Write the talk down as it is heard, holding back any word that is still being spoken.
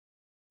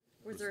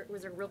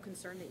Was there real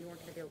concern that you weren't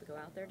going to be able to go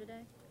out there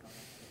today?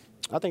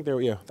 I think there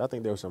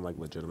was some like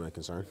legitimate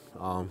concern,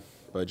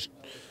 but just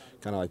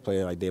kind of like play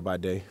it like day by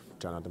day,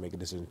 try not to make a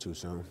decision too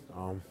soon.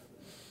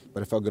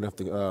 But it felt good enough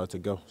to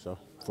go, so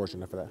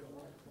fortunate for that.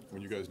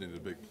 When you guys needed a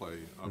big play,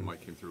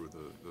 Mike came through with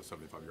the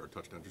 75-yard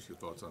touchdown. Just your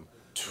thoughts on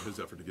his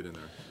effort to get in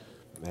there?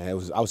 Man,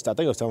 I think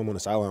I was telling him on the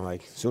sideline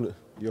like, soon.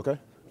 You okay?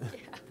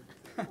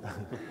 Yeah.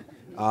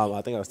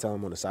 I think I was telling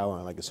him on the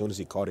sideline like as soon as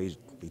he caught it,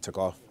 he took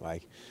off.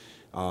 Like,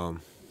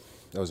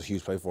 that was a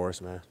huge play for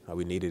us, man.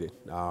 We needed it.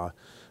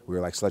 We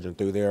were like sledging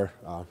through there.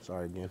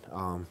 Sorry again.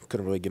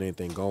 Couldn't really get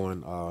anything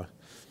going.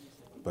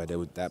 But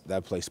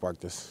that play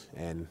sparked us,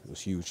 and it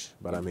was huge.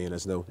 But I mean,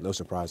 it's no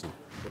surprise.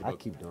 I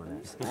keep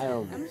doing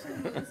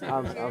that.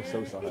 I'm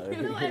so sorry.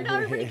 No, I know.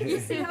 You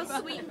see how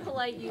sweet and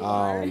polite you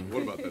are.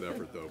 What about that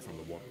effort though from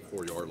the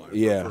 4-yard line?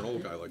 Yeah. For an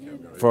old guy like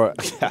him,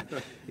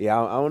 right?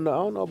 Yeah, I don't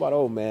know about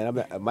old man. I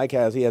mean, Mike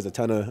has a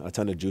ton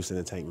of juice in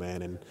the tank,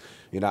 man,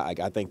 and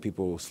I think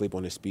people sleep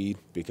on his speed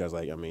because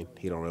like I mean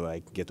he don't really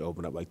like get to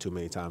open up like too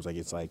many times. Like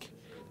it's like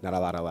not a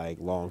lot of like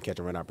long catch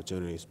and run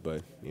opportunities,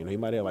 but he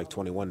might have like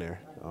 21 there,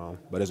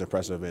 but it's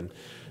impressive. And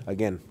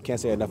again, can't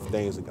say enough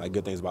things, like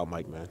good things about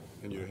Mike, man.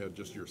 And you had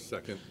just your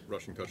second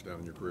rushing touchdown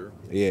in your career.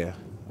 Yeah,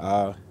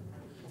 I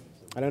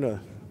don't know.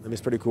 I mean,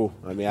 it's pretty cool.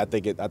 I mean, I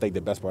think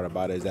the best part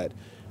about it is that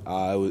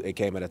it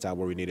came at a time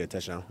where we needed a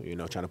touchdown.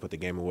 Trying to put the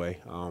game away.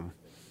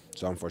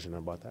 So I'm fortunate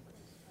about that.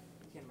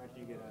 I can't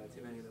imagine you get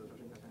too many of those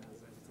rushing touchdowns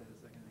as you said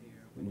the second of the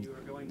year. When you were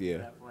going through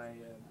that play,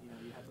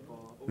 you had the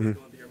ball. What was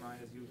going through your mind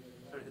as you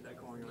started to hit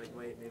that corner? You're like,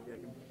 wait, maybe I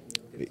can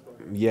get the score.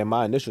 Yeah,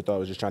 my initial thought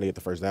was just trying to get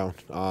the first down.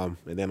 And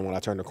then when I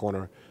turned the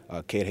corner,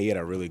 Cade, he had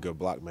a really good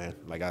block, man.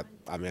 Like I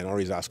mean, the only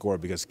reason I scored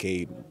because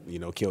Cade,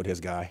 killed his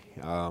guy.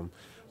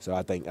 So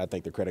I think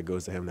the credit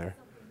goes to him there.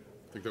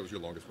 I think that was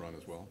your longest run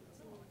as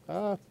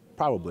well.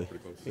 Probably.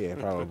 Pretty close. Yeah,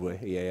 probably.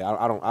 Yeah,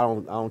 I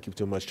don't keep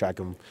too much track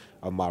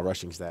of my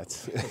rushing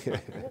stats.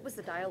 What was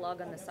the dialogue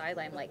on the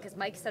sideline like? Because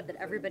Mike said that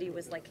everybody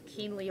was like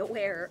keenly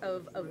aware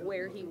of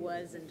where he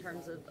was in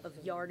terms of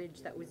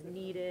yardage that was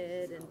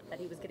needed, and that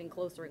he was getting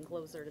closer and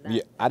closer to that.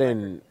 Yeah, I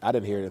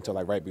didn't hear it until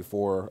like right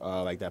before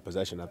like that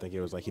possession. I think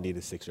it was like he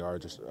needed 6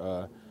 yards.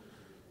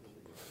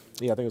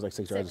 Yeah, I think it was like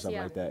 6 yards or something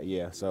like that.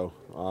 Yeah, so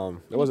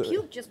it wasn't. He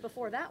puked just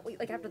before that,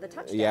 like after the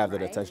touchdown. Yeah, after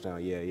right? the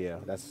touchdown. Yeah,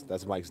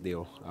 that's Mike's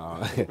deal.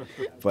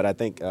 But I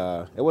think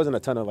it wasn't a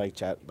ton of like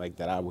chat like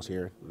that I was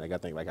hearing. Like I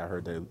think like I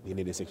heard that he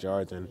needed 6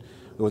 yards, and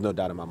there was no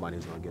doubt in my mind he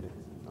was going to get it.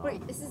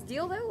 Wait, is his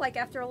deal though? Like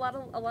after a lot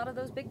of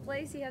those big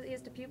plays, he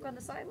has to puke on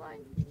the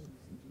sideline.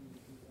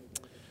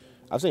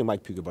 I've seen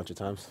Mike puke a bunch of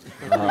times.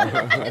 I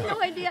had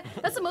no idea.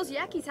 That's the most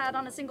yak he's had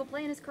on a single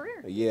play in his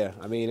career. Yeah,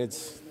 I mean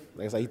it's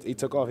like I said, he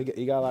took off.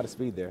 He got a lot of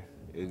speed there.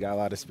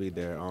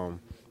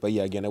 But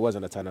yeah, again, it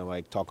wasn't a ton of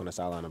like talk on the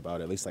sideline about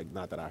it. At least like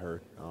not that I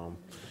heard.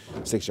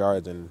 6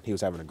 yards, and he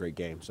was having a great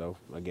game. So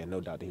again, no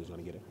doubt that he was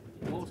going to get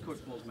it. What was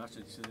Coach Bull's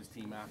message to this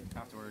team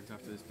afterwards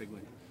after this big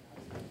win?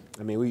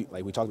 I mean,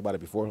 we talked about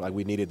it before. Like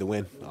we needed the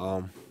win.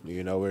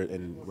 We're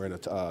in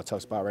a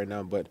tough spot right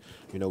now, but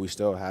we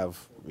still have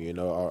a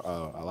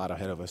lot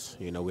ahead of us.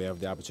 We have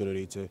the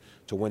opportunity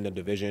to win the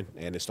division,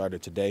 and it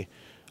started today.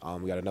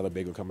 We got another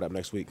big one coming up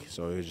next week,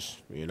 so it's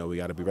just, we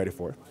got to be ready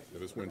for it. Yeah,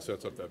 this win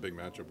sets up that big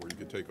matchup where you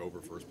could take over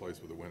first place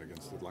with a win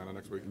against Atlanta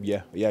next week.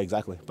 Yeah,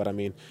 exactly. But I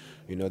mean,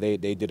 they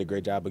did a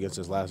great job against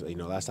us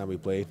last time we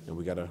played, and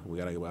we gotta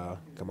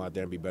come out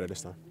there and be better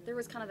this time. There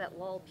was kind of that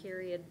lull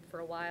period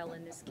for a while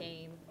in this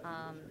game,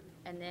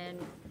 and then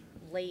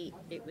late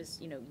it was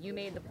you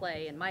made the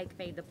play and Mike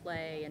made the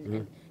play,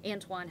 and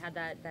Antoine had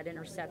that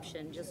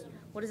interception. Just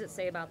what does it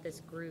say about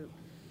this group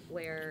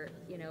where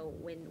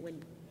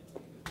when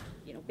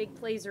big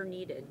plays are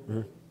needed,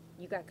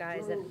 you got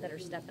guys that are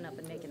stepping up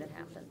and making it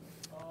happen?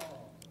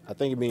 I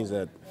think it means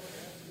that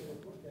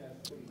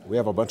we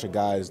have a bunch of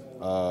guys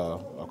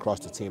across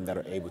the team that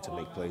are able to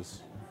make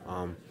plays.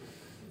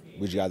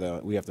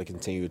 We have to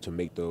continue to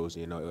make those,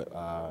 in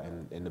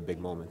the big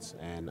moments.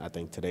 And I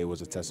think today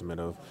was a testament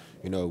of,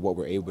 what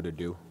we're able to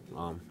do.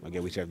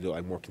 Again, we should have to do it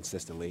like more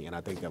consistently, and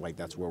I think that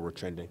that's where we're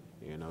trending.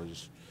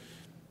 Just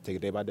take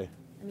it day by day.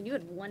 I mean, you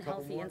had one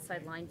healthy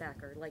inside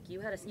linebacker. Like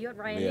you had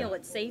Ryan Neal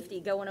at safety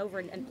going over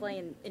and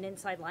playing an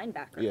inside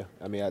linebacker. Yeah,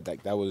 I mean, I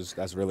think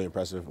that's really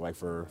impressive. Like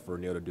for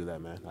Neal to do that,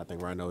 man. I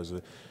think Ryan Neal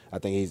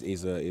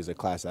he's a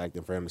class act,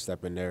 and for him to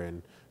step in there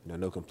and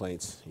no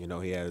complaints.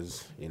 He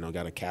has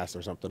got a cast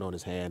or something on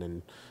his hand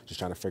and just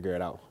trying to figure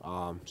it out.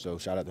 So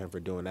shout out to him for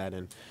doing that.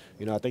 And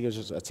I think it was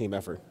just a team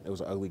effort. It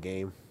was an ugly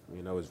game.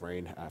 It was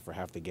rain for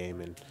half the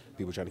game, and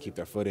people trying to keep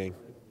their footing.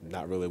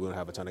 Not really. We don't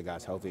have a ton of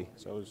guys healthy,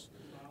 so it was.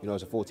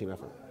 It's a full team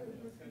effort.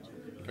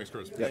 Thanks,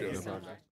 Chris. Appreciate it. No problem.